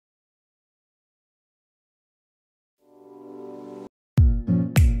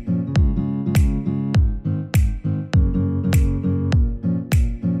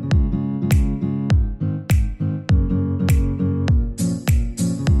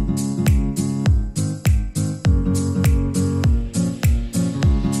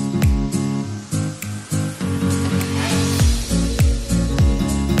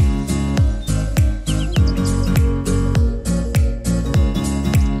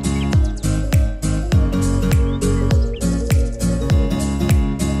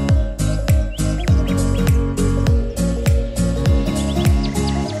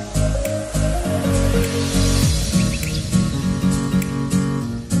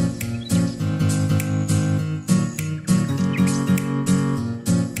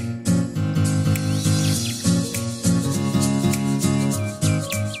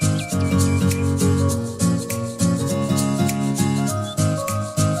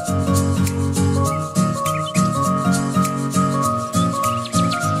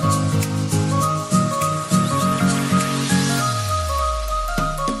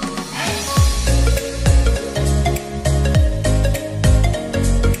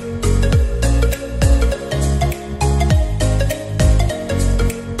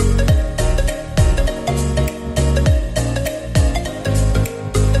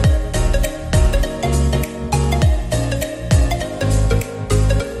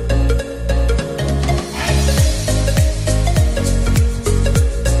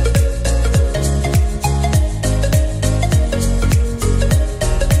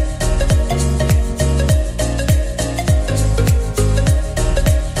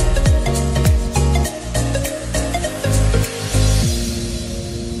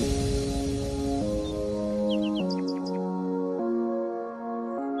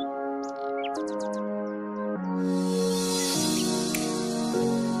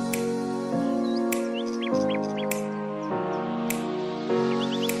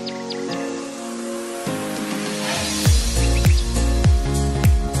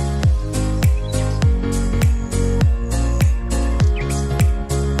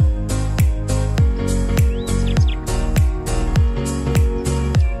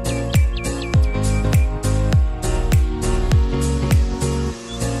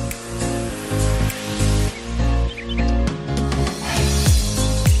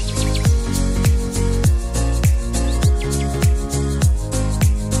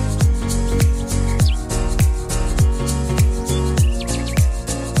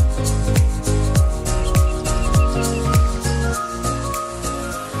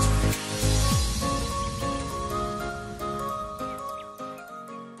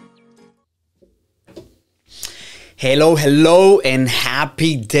Hello, hello, and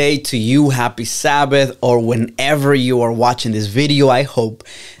happy day to you. Happy Sabbath, or whenever you are watching this video. I hope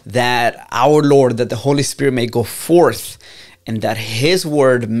that our Lord, that the Holy Spirit may go forth and that His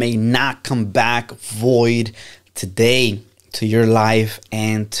word may not come back void today to your life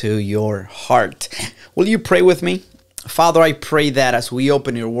and to your heart. Will you pray with me? Father, I pray that as we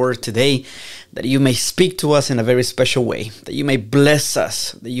open your word today, that you may speak to us in a very special way, that you may bless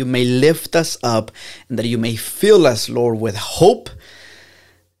us, that you may lift us up, and that you may fill us, Lord, with hope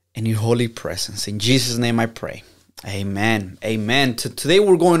and your holy presence. In Jesus' name I pray. Amen. Amen. Today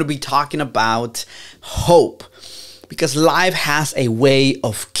we're going to be talking about hope, because life has a way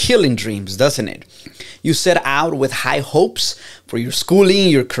of killing dreams, doesn't it? You set out with high hopes for your schooling,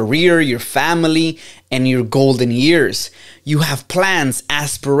 your career, your family, and your golden years. You have plans,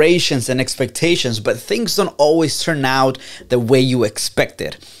 aspirations, and expectations, but things don't always turn out the way you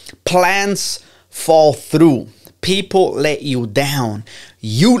expected. Plans fall through. People let you down.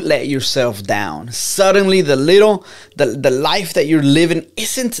 You let yourself down. Suddenly, the life that you're living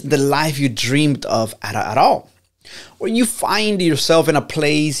isn't the life you dreamed of at all. Or you find yourself in a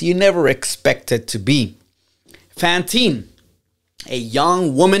place you never expected to be. Fantine, a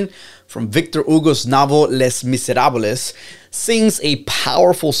young woman from Victor Hugo's novel Les Miserables, sings a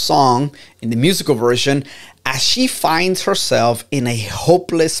powerful song in the musical version as she finds herself in a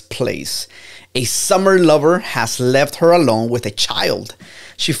hopeless place. A summer lover has left her alone with a child.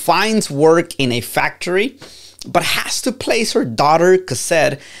 She finds work in a factory, but has to place her daughter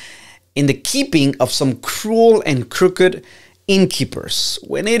Cosette in the keeping of some cruel and crooked innkeepers.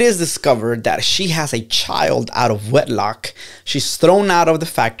 When it is discovered that she has a child out of wedlock, she's thrown out of the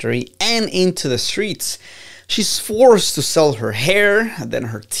factory and into the streets. She's forced to sell her hair, then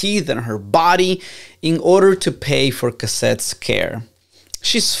her teeth, and her body in order to pay for Cosette's care.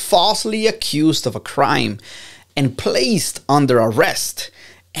 She's falsely accused of a crime and placed under arrest.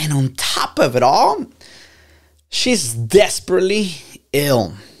 And on top of it all, she's desperately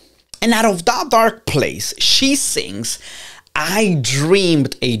ill. And out of that dark place, she sings, "I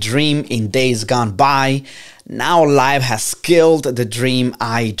dreamed a dream in days gone by. Now life has killed the dream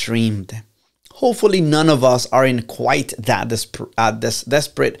I dreamed." Hopefully none of us are in quite that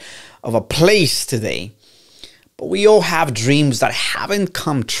desperate of a place today. But we all have dreams that haven't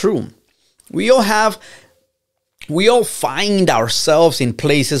come true. We all find ourselves in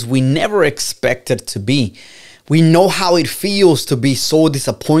places we never expected to be. We know how it feels to be so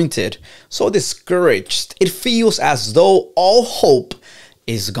disappointed, so discouraged. It feels as though all hope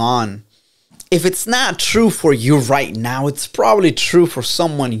is gone. If it's not true for you right now, it's probably true for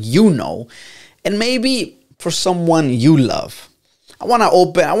someone you know, and maybe for someone you love. I want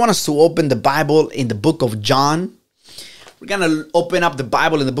us to open the Bible in the book of John. We're going to open up the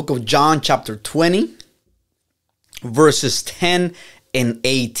Bible in the book of John, chapter 20, verses 10 and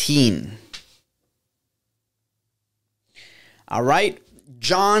 18. All right,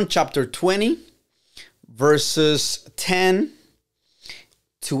 John chapter 20, verses 10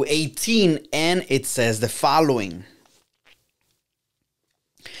 to 18, and it says the following.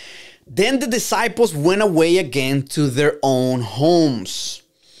 Then the disciples went away again to their own homes,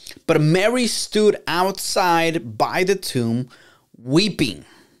 but Mary stood outside by the tomb weeping.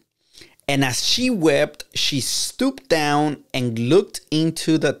 And as she wept, she stooped down and looked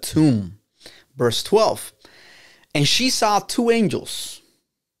into the tomb. Verse 12. And she saw two angels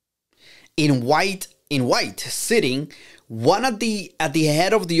in white, sitting, one at the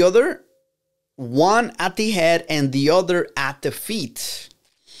head of the other, one at the head and the other at the feet,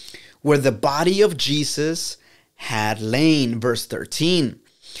 where the body of Jesus had lain. Verse 13.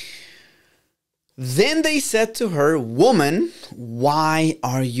 Then they said to her, "Woman, why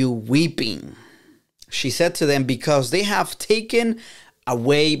are you weeping?" She said to them, "Because they have taken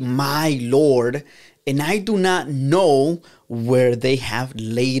away my Lord, and I do not know where they have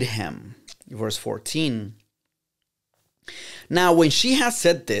laid him." Verse 14. Now when she had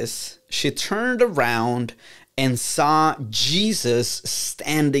said this, she turned around and saw Jesus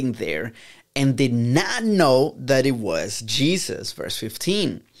standing there, and did not know that it was Jesus. Verse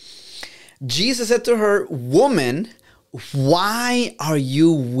 15. Jesus said to her, "Woman, why are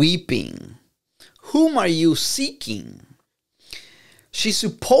you weeping? Whom are you seeking?" She,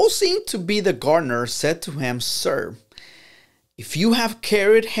 supposing to be the gardener, said to him, "Sir, if you have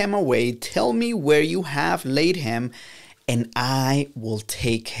carried him away, tell me where you have laid him, and I will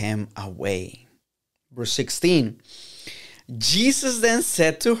take him away." Verse 16. Jesus then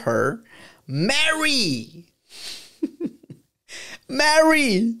said to her, "Mary!"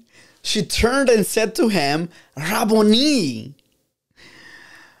 "Mary!" She turned and said to him, "Rabboni,"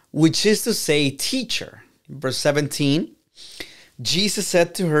 which is to say, teacher. Verse 17, Jesus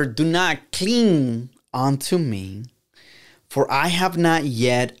said to her, "Do not cling unto me, for I have not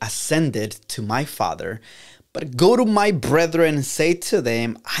yet ascended to my Father, but go to my brethren and say to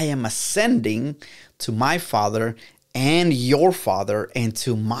them, I am ascending to my Father and your Father, and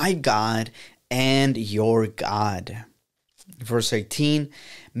to my God and your God." Verse 18,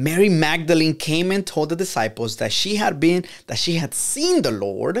 Mary Magdalene came and told the disciples that she had seen the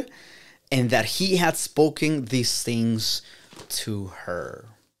Lord, and that he had spoken these things to her.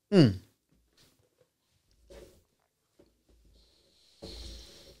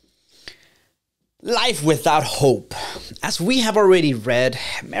 Life without hope. As we have already read,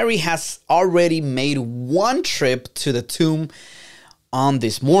 Mary has already made one trip to the tomb on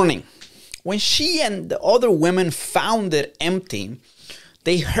this morning. When she and the other women found it empty,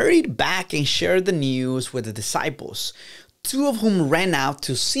 they hurried back and shared the news with the disciples, two of whom ran out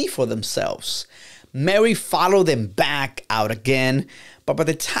to see for themselves. Mary followed them back out again, but by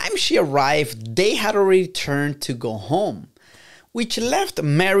the time she arrived, they had already turned to go home, which left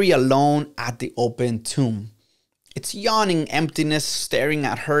Mary alone at the open tomb. Its yawning emptiness staring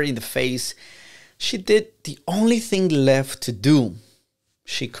at her in the face, she did the only thing left to do.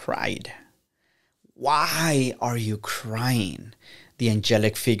 She cried. "Why are you crying?" the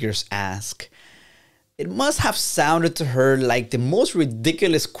angelic figures ask. It must have sounded to her like the most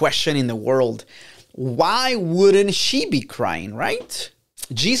ridiculous question in the world. Why wouldn't she be crying, right?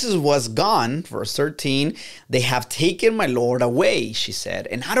 Jesus was gone, verse 13. "They have taken my Lord away," she said,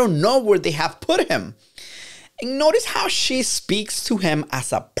 "and I don't know where they have put him." And notice how she speaks to him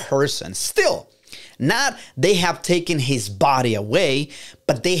as a person. Still, not they have taken his body away,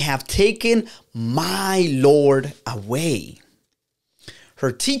 but they have taken my Lord away.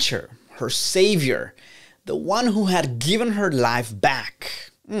 Her teacher, her savior, the one who had given her life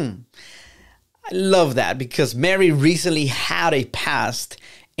back. I love that because Mary recently had a past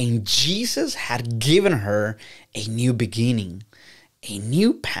and Jesus had given her a new beginning, a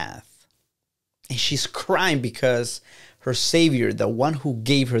new path. And she's crying because her Savior, the one who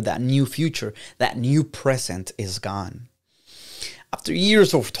gave her that new future, that new present, is gone. After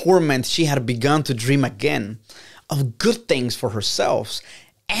years of torment, she had begun to dream again of good things for herself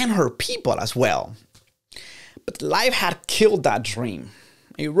and her people as well. But life had killed that dream.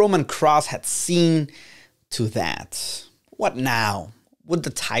 A Roman cross had seen to that. What now? Would the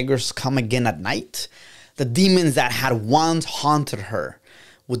tigers come again at night? The demons that had once haunted her,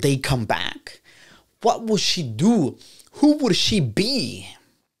 would they come back? What would she do? Who would she be?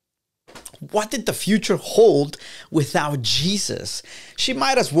 What did the future hold without Jesus? She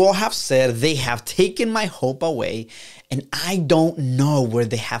might as well have said, "They have taken my hope away, and I don't know where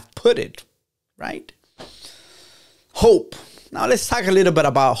they have put it." Right? Hope. Now let's talk a little bit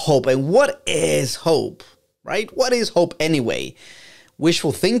about hope. And what is hope? Right? What is hope anyway?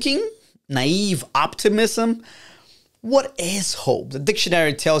 Wishful thinking? Naive optimism? What is hope? The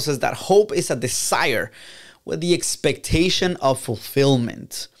dictionary tells us that hope is a desire with the expectation of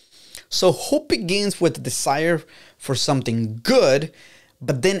fulfillment. So hope begins with the desire for something good,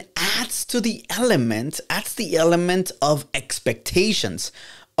 but then adds the element of expectations,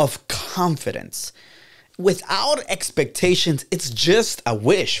 of confidence. Without expectations, it's just a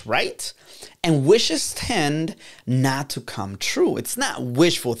wish, right? And wishes tend not to come true. It's not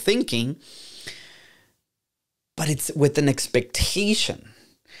wishful thinking, but it's with an expectation.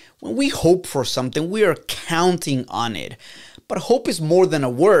 When we hope for something, we are counting on it. But hope is more than a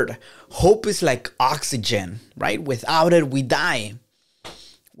word. Hope is like oxygen, right? Without it, we die.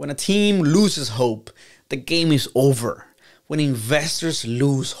 When a team loses hope, the game is over. When investors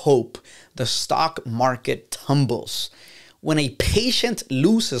lose hope, the stock market tumbles. When a patient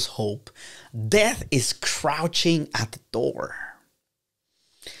loses hope, death is crouching at the door.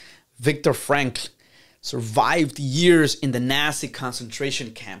 Viktor Frankl survived years in the Nazi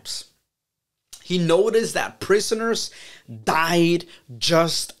concentration camps. He noticed that prisoners died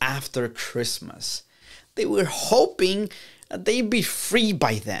just after Christmas. They were hoping that they'd be free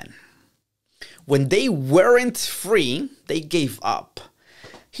by then. When they weren't free, they gave up.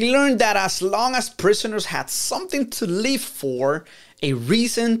 He learned that as long as prisoners had something to live for, a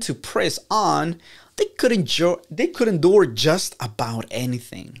reason to press on, they could endure just about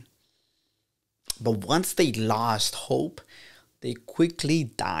anything. But once they lost hope, they quickly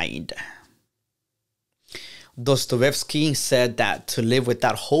died. Dostoevsky said that to live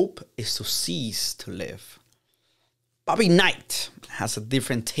without hope is to cease to live. Bobby Knight has a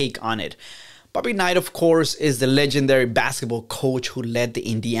different take on it. Bobby Knight, of course, is the legendary basketball coach who led the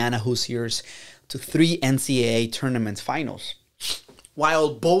Indiana Hoosiers to 3 NCAA tournament finals,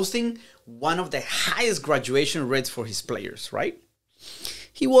 while boasting one of the highest graduation rates for his players, right?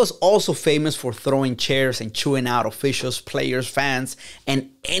 He was also famous for throwing chairs and chewing out officials, players, fans, and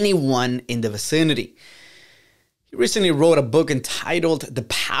anyone in the vicinity. He recently wrote a book entitled The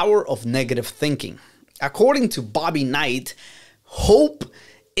Power of Negative Thinking. According to Bobby Knight, hope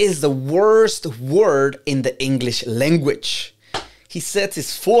is the worst word in the English language. He says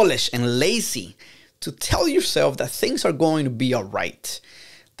it's foolish and lazy to tell yourself that things are going to be all right.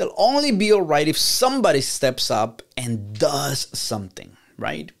 They'll only be all right if somebody steps up and does something,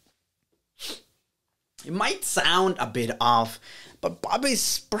 right? It might sound a bit off, but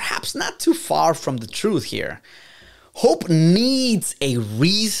Bobby's perhaps not too far from the truth here. Hope needs a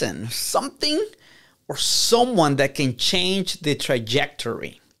reason, something or someone that can change the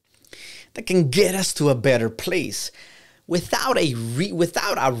trajectory, that can get us to a better place. Without a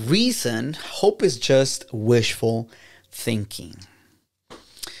reason, hope is just wishful thinking.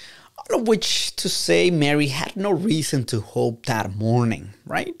 All of which to say Mary had no reason to hope that morning,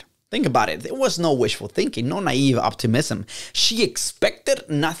 right? Think about it. There was no wishful thinking, no naive optimism. She expected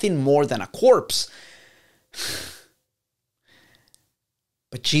nothing more than a corpse.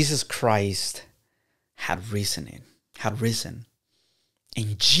 But Jesus Christ had risen.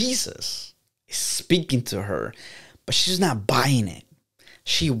 And Jesus is speaking to her, but she's not buying it.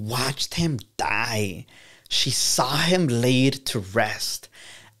 She watched him die. She saw him laid to rest.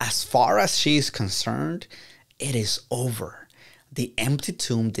 As far as she is concerned, it is over. The empty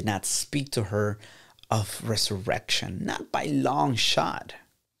tomb did not speak to her of resurrection, not by long shot.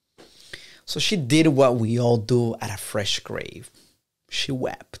 So she did what we all do at a fresh grave. She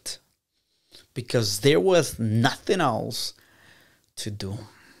wept because there was nothing else to do.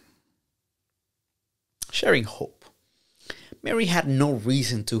 Sharing hope. Mary had no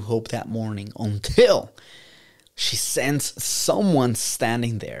reason to hope that morning until she sensed someone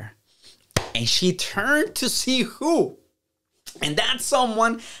standing there. And she turned to see who. And that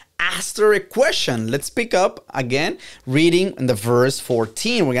someone asked her a question. Let's pick up again, reading in the verse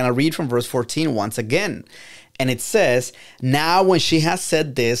 14. We're going to read from verse 14 once again. And it says, now when she had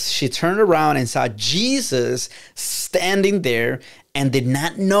said this, she turned around and saw Jesus standing there and did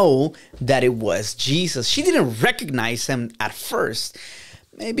not know that it was Jesus. She didn't recognize him at first.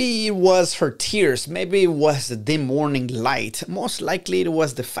 Maybe it was her tears. Maybe it was the dim morning light. Most likely it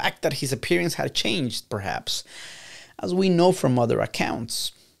was the fact that his appearance had changed, perhaps, as we know from other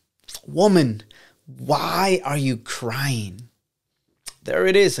accounts. Woman, why are you crying? There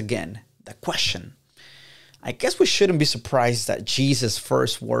it is again, the question. I guess we shouldn't be surprised that Jesus'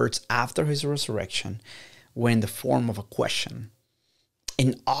 first words after his resurrection were in the form of a question.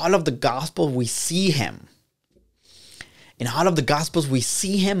 In all of the Gospels, we see him. In all of the Gospels, we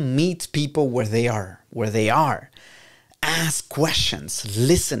see him meet people where they are. Ask questions,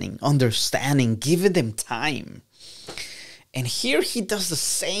 listening, understanding, giving them time. And here he does the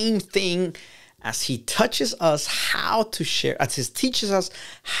same thing as he teaches us how to share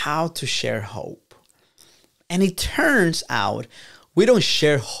hope. And it turns out we don't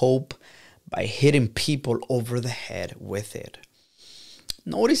share hope by hitting people over the head with it.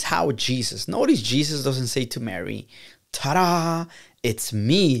 Notice Jesus doesn't say to Mary, ta-da, it's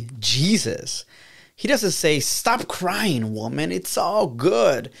me, Jesus. He doesn't say, stop crying, woman, it's all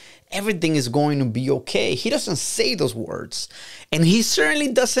good. Everything is going to be okay. He doesn't say those words. And he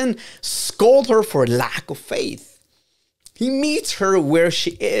certainly doesn't scold her for lack of faith. He meets her where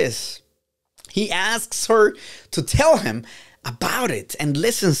she is. He asks her to tell him about it and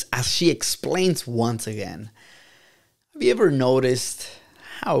listens as she explains once again. Have you ever noticed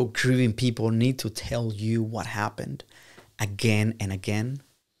how grieving people need to tell you what happened again and again?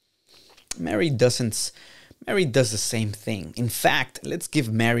 Mary does the same thing. In fact, let's give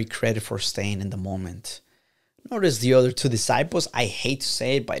Mary credit for staying in the moment. Notice the other two disciples, I hate to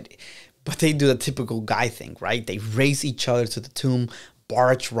say it, but they do the typical guy thing, right? They race each other to the tomb,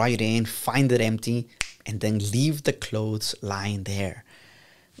 barge right in, find it empty, and then leave the clothes lying there.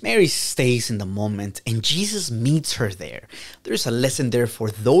 Mary stays in the moment, and Jesus meets her there. There's a lesson there for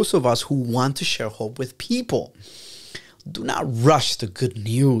those of us who want to share hope with people. Do not rush to good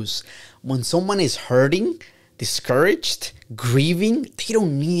news. When someone is hurting, discouraged, grieving, they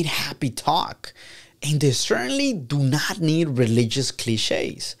don't need happy talk. And they certainly do not need religious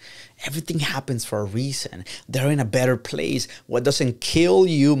cliches. Everything happens for a reason. They're in a better place. What doesn't kill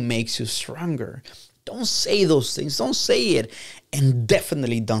you makes you stronger. Don't say those things. Don't say it. And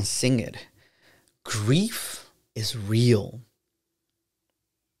definitely don't sing it. Grief is real.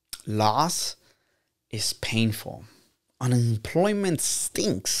 Loss is painful. Unemployment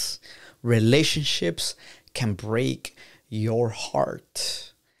stinks. Relationships can break your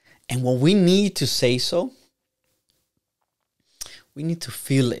heart. And when we need to say so, we need to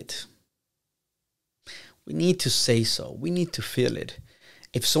feel it. We need to say so. We need to feel it.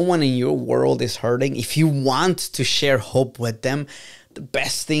 If someone in your world is hurting, if you want to share hope with them, the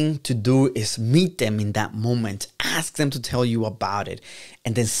best thing to do is meet them in that moment. Ask them to tell you about it.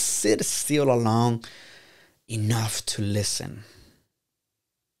 And then sit still long enough to listen.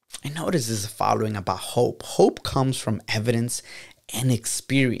 And notice this following about hope. Hope comes from evidence and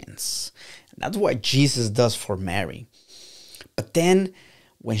experience. And that's what Jesus does for Mary. But then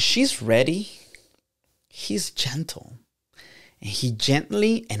when she's ready, he's gentle. And he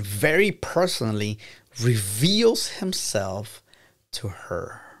gently and very personally reveals himself to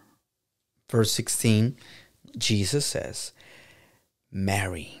her. Verse 16, Jesus says,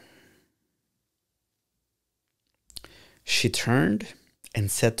 Mary. She turned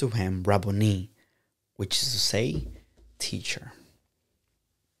and said to him, Rabboni, which is to say, teacher.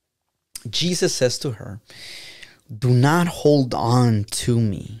 Jesus says to her, do not hold on to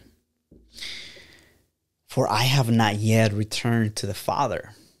me, for I have not yet returned to the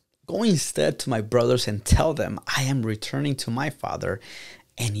Father. Go instead to my brothers and tell them, I am returning to my Father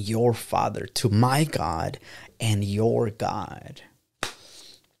and your Father, to my God and your God.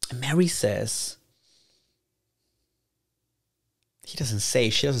 And Mary says, she doesn't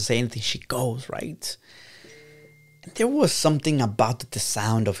say anything. She goes, right? And there was something about the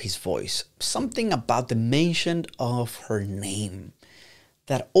sound of his voice, something about the mention of her name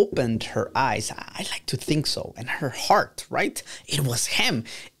that opened her eyes. I like to think so. And her heart, right? It was him.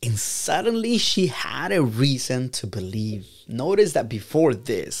 And suddenly she had a reason to believe. Notice that before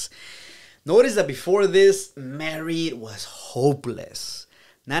this, Mary was hopeless.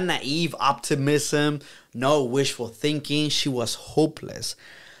 Not naive optimism, no wishful thinking. She was hopeless.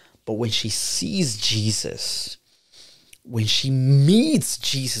 But when she sees Jesus, when she meets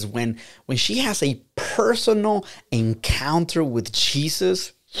Jesus, when she has a personal encounter with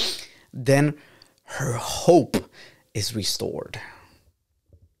Jesus, then her hope is restored.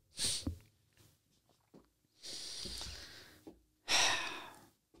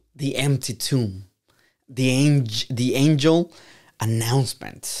 The empty tomb, the angel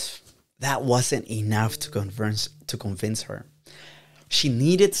announcement, that wasn't enough to convince her. She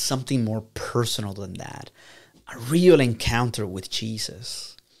needed something more personal than that. A real encounter with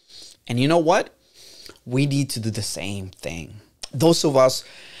Jesus. And you know what? We need to do the same thing. Those of us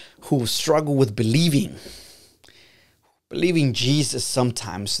who struggle with believing Jesus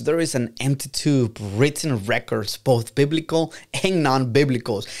sometimes, there is an empty tomb, written records, both biblical and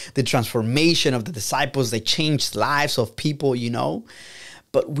non-biblical. The transformation of the disciples, they changed lives of people,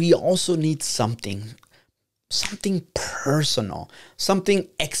 But we also need something personal, something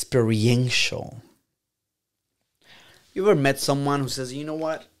experiential. You ever met someone who says, you know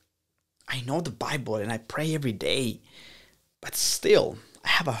what? I know the Bible and I pray every day, but still I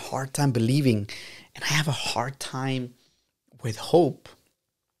have a hard time believing and I have a hard time with hope.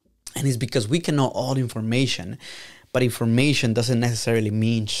 And it's because we can know all information, but information doesn't necessarily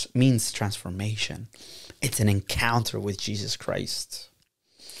means transformation. It's an encounter with Jesus Christ.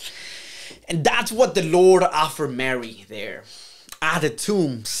 And that's what the Lord offered Mary there. At the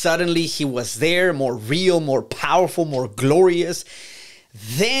tomb, suddenly he was there, more real, more powerful, more glorious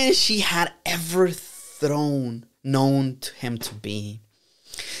than she had ever known to him to be.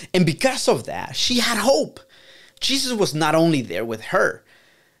 And because of that, she had hope. Jesus was not only there with her,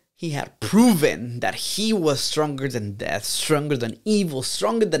 he had proven that he was stronger than death, stronger than evil,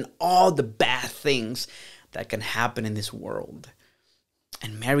 stronger than all the bad things that can happen in this world.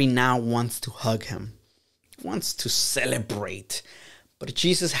 And Mary now wants to hug him, wants to celebrate. But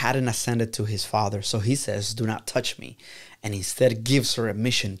Jesus hadn't ascended to his Father, so he says, do not touch me. And instead gives her a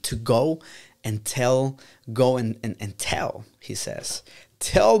mission to go and tell, he says.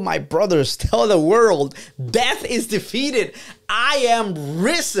 Tell my brothers, tell the world, death is defeated. I am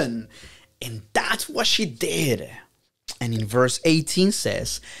risen. And that's what she did. And in verse 18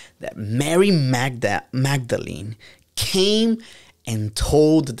 says that Mary Magdalene came and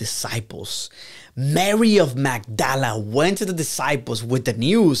told the disciples. Mary of Magdala went to the disciples with the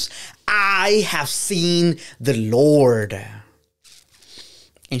news, I have seen the Lord.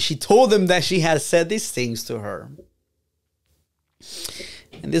 And she told them that she had said these things to her.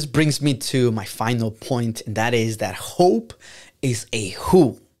 And this brings me to my final point, and that is that hope is a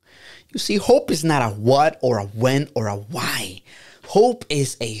who. You see, hope is not a what or a when or a why. Hope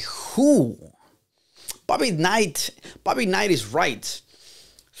is a who. Bobby Knight is right.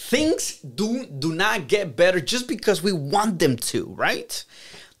 Things do not get better just because we want them to, right?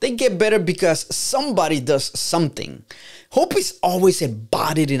 They get better because somebody does something. Hope is always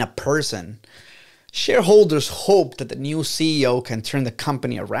embodied in a person. Shareholders hope that the new CEO can turn the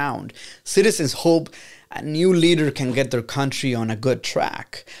company around. Citizens hope a new leader can get their country on a good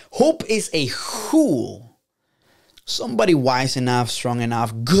track. Hope is a who. Somebody wise enough, strong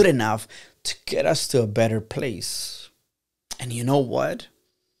enough, good enough to get us to a better place. And you know what?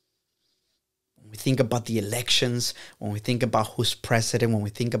 When we think about the elections, when we think about who's president, when we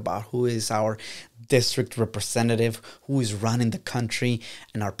think about who is our district representative, who is running the country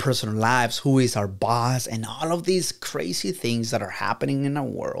and our personal lives, who is our boss, and all of these crazy things that are happening in our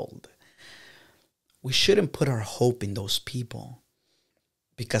world, we shouldn't put our hope in those people,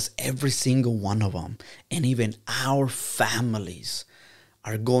 because every single one of them, and even our families,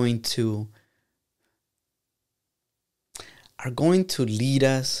 are going to lead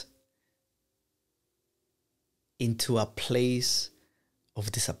us into a place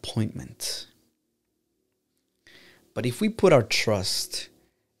of disappointment. But if we put our trust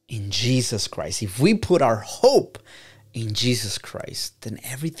in Jesus Christ, if we put our hope in Jesus Christ, then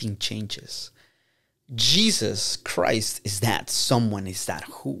everything changes. Jesus Christ is that someone, is that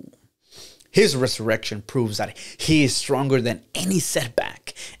who. His resurrection proves that he is stronger than any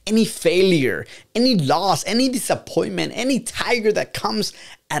setback, any failure, any loss, any disappointment, any tiger that comes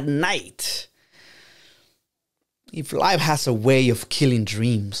at night. If life has a way of killing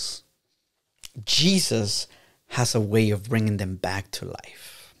dreams, Jesus has a way of bringing them back to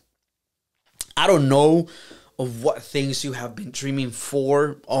life. I don't know of what things you have been dreaming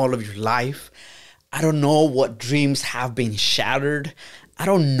for all of your life. I don't know what dreams have been shattered. I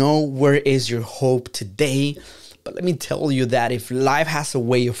don't know where is your hope today. But let me tell you that if life has a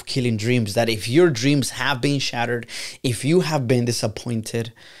way of killing dreams, that if your dreams have been shattered, if you have been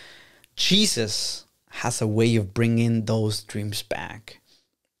disappointed, Jesus has a way of bringing those dreams back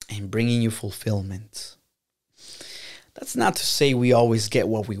and bringing you fulfillment. That's not to say we always get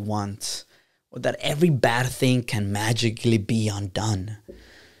what we want, or that every bad thing can magically be undone.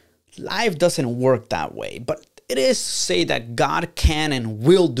 Life doesn't work that way, but it is to say that God can and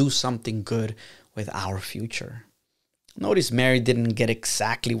will do something good with our future. Notice Mary didn't get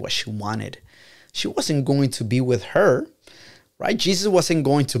exactly what she wanted. She wasn't going to be with her, right? Jesus wasn't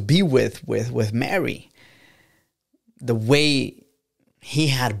going to be with Mary the way he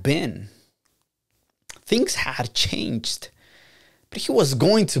had been. Things had changed, but he was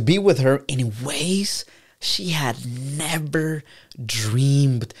going to be with her in ways she had never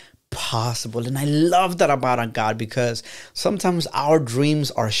dreamed possible. And I love that about our God, because sometimes our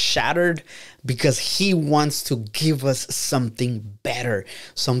dreams are shattered because he wants to give us something better,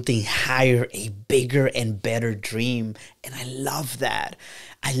 something higher, a bigger and better dream. And I love that.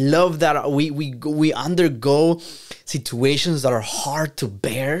 I love that we undergo situations that are hard to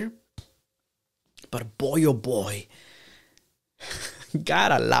bear, but boy, oh boy,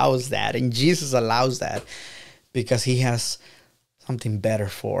 God allows that, and Jesus allows that, because he has something better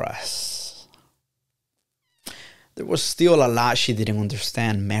for us. There was still a lot she didn't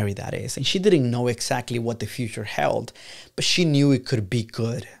understand, Mary that is, and she didn't know exactly what the future held, but she knew it could be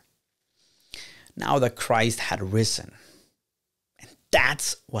good. Now that Christ had risen, and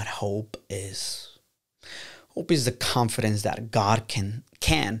that's what hope is. Hope is the confidence that God can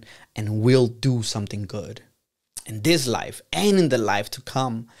and will do something good in this life and in the life to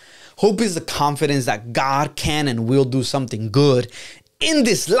come. Hope is the confidence that God can and will do something good in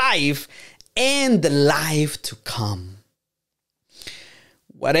this life and the life to come.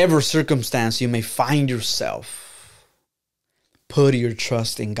 Whatever circumstance you may find yourself, put your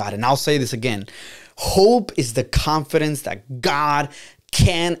trust in God. And I'll say this again. Hope is the confidence that God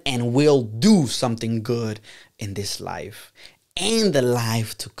can and will do something good in this life and the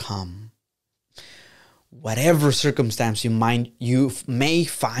life to come. Whatever circumstance you may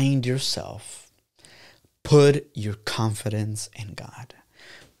find yourself, put your confidence in God.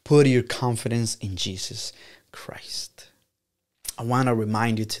 Put your confidence in Jesus Christ. I want to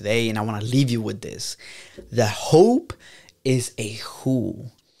remind you today, and I want to leave you with this, that hope is a who,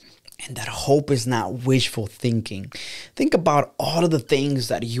 and that hope is not wishful thinking. Think about all of the things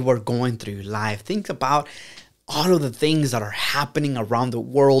that you are going through your life. Think about all of the things that are happening around the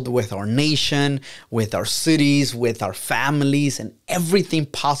world, with our nation, with our cities, with our families, and everything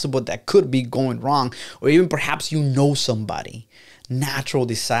possible that could be going wrong. Or even perhaps you know somebody. Natural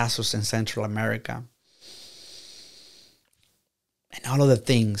disasters in Central America. And all of the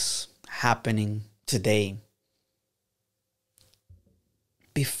things happening today.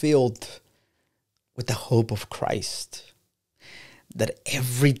 Be filled with the hope of Christ. That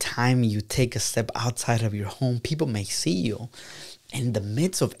every time you take a step outside of your home, people may see you In the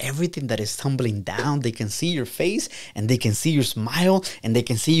midst of everything that is tumbling down, they can see your face and they can see your smile and they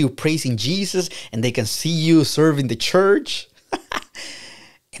can see you praising Jesus and they can see you serving the church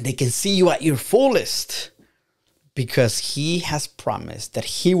and they can see you at your fullest, because he has promised that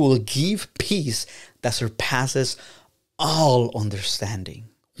he will give peace that surpasses all understanding.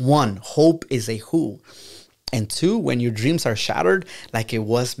 1, hope is a who. And 2, when your dreams are shattered, like it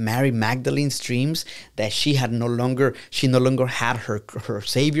was Mary Magdalene's dreams, that she no longer had her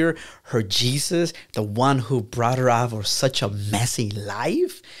Savior, her Jesus, the one who brought her out of such a messy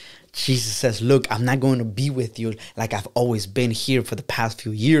life. Jesus says, look, I'm not going to be with you like I've always been here for the past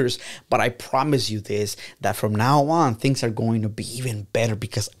few years, but I promise you this, that from now on, things are going to be even better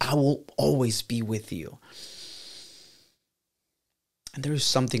because I will always be with you. And there is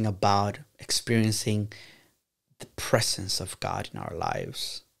something about experiencing the presence of God in our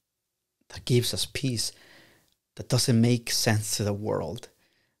lives that gives us peace that doesn't make sense to the world,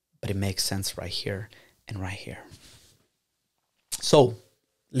 but it makes sense right here and right here. So,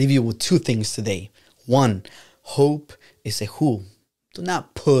 leave you with 2 things today. 1, hope is a who. Do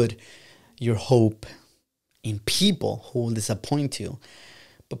not put your hope in people who will disappoint you,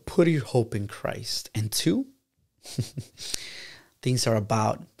 but put your hope in Christ. And 2, things are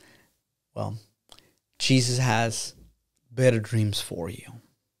about, well, Jesus has better dreams for you.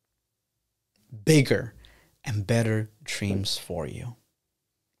 Bigger and better dreams for you.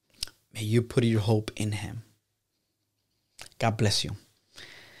 May you put your hope in him. God bless you.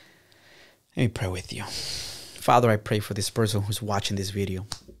 Let me pray with you. Father, I pray for this person who's watching this video.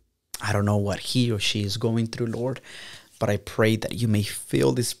 I don't know what he or she is going through, Lord, but I pray that you may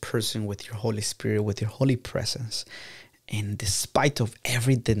fill this person with your Holy Spirit, with your holy presence. And despite of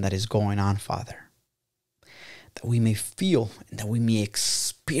everything that is going on, Father, that we may feel and that we may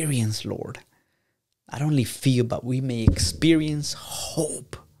experience, Lord, not only feel, but we may experience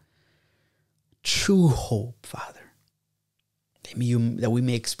hope, true hope, Father. That we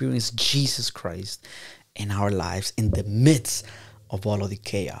may experience Jesus Christ in our lives in the midst of all of the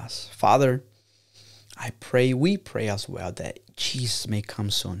chaos. Father, we pray as well that Jesus may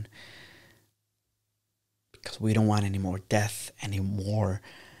come soon, because we don't want any more death, any more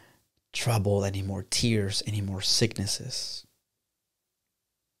trouble, any more tears, any more sicknesses.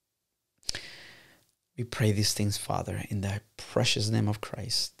 We pray these things, Father, in the precious name of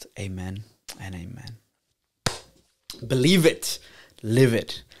Christ. Amen and amen. Believe it, live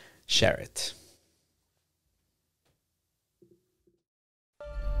it, share it.